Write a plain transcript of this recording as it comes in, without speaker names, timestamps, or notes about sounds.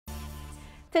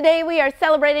Today we are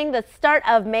celebrating the start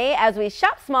of May as we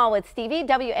shop small with Stevie.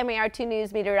 WMAR 2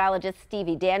 News meteorologist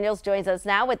Stevie Daniels joins us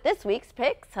now with this week's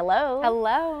picks. Hello.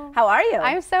 Hello. How are you?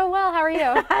 I'm so well. How are you?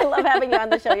 I love having you on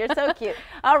the show. You're so cute.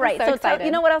 All right. So you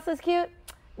know what else is cute?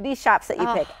 These shops that you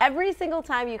pick. Every single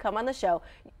time you come on the show,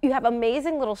 you have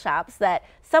amazing little shops that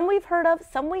some we've heard of,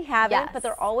 some we haven't, but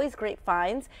they're always great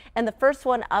finds. And the first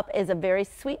one up is a very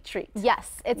sweet treat.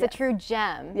 Yes, it's a true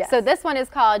gem. Yes. So this one is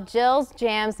called Jill's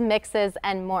Jams, Mixes,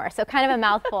 and More. So kind of a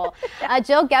mouthful.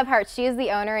 Jill Gebhardt, she is the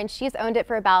owner, and she's owned it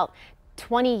for about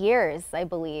 20 years, I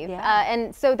believe.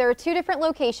 And so there are two different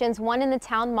locations, one in the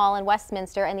town mall in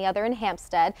Westminster and the other in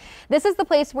Hampstead. This is the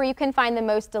place where you can find the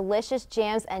most delicious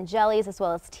jams and jellies, as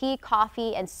well as tea,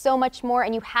 coffee, and so much more.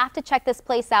 And you have to check this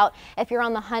place out if you're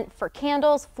on the hunt for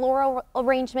candles, floral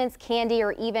arrangements, candy,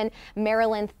 or even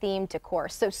Maryland themed decor.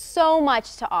 So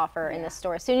much to offer in this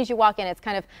store. As soon as you walk in, it's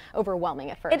kind of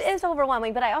overwhelming at first. It is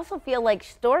overwhelming, but I also feel like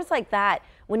stores like that,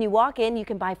 when you walk in, you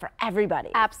can buy for everybody.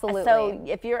 Absolutely. So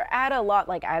if you're at a lot,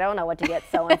 like I don't know what to get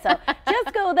so-and-so,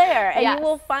 just go there and you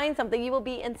will find something. You will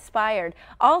be inspired.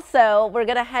 Also, we're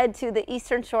going to head to the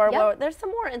Eastern Shore where there's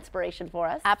some more inspiration for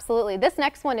us. Absolutely. This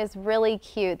next one is really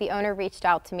cute. The owner reached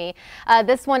out to me.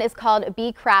 This one is called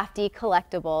Be Crafty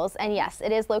Collectibles. And yes,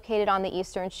 it is located on the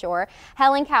Eastern Shore.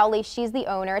 Helen Cowley, she's the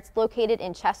owner. It's located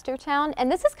in Chestertown.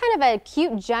 And this is kind of a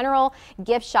cute general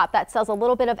gift shop that sells a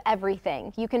little bit of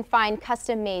everything. You can find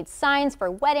custom made signs for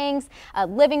weddings,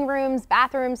 living rooms,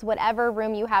 bathrooms, whatever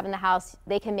room you have in the house,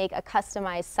 they can make a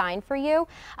customized sign for you.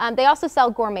 They also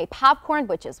sell gourmet popcorn,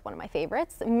 which is one of my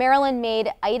favorites, Maryland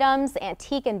made items,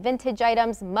 antique and vintage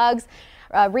items, mugs,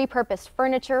 repurposed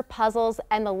furniture, puzzles,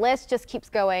 and the list just keeps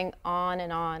going on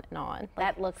and on and on.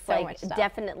 That looks like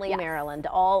definitely Maryland,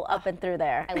 all up and through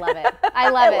there. I love it. I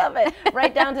love it. I love it.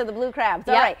 Right down to the blue crabs.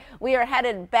 All right, we are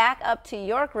headed back up to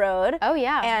York Road. Oh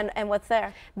yeah. And what's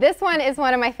there? This one is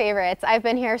one of my favorites. I've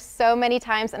been here so many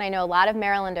times, and I know a lot of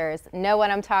Marylanders know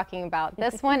what I'm talking about.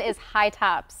 This one is High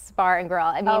Tops Bar and Grill.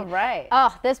 I mean,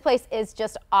 this place is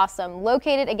just awesome.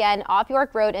 Located again off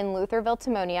York Road in Lutherville,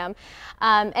 Timonium.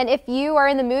 And if you are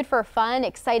in the mood for fun,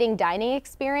 exciting dining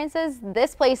experiences,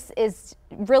 this place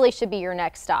really should be your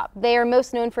next stop. They are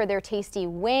most known for their tasty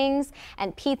wings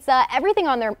and pizza. Everything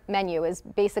on their menu is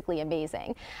basically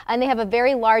amazing. And they have a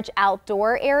very large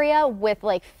outdoor area with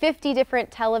like 50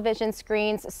 different television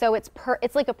screens. So it's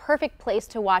like a perfect place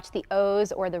to watch the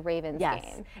O's or the Ravens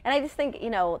game. And I just think, you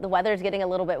know, the weather's getting a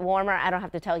little bit warmer. I don't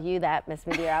have to tell you that, Miss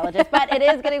Meteorologist, but it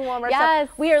is getting warmer. So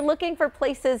we are looking for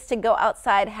places to go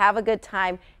outside, have a good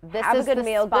time, have a good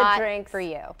meal, good drinks for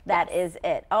you. That is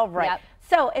it. All right.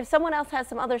 So if someone else has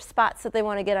some other spots that they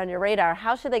want to get on your radar,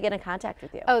 how should they get in contact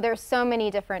with you? Oh, there's so many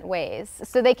different ways.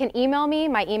 So they can email me.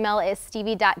 My email is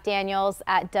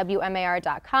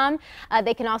stevie.daniels@wmar.com.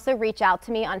 They can also reach out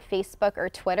to me on Facebook or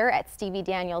Twitter at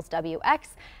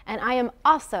StevieDanielsWX. And I am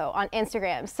also on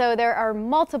Instagram. So there are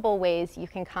multiple ways you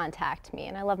can contact me.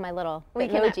 And I love my little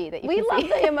emoji that you can see. We love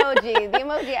the emoji. The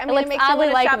emoji. I mean, it makes oddly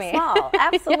you like shop me. small.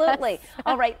 Absolutely.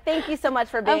 All right. Thank you so much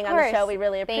for being on the show. We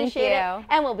really appreciate it.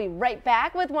 And we'll be right back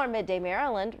with more Midday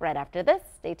Maryland right after this.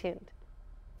 Stay tuned.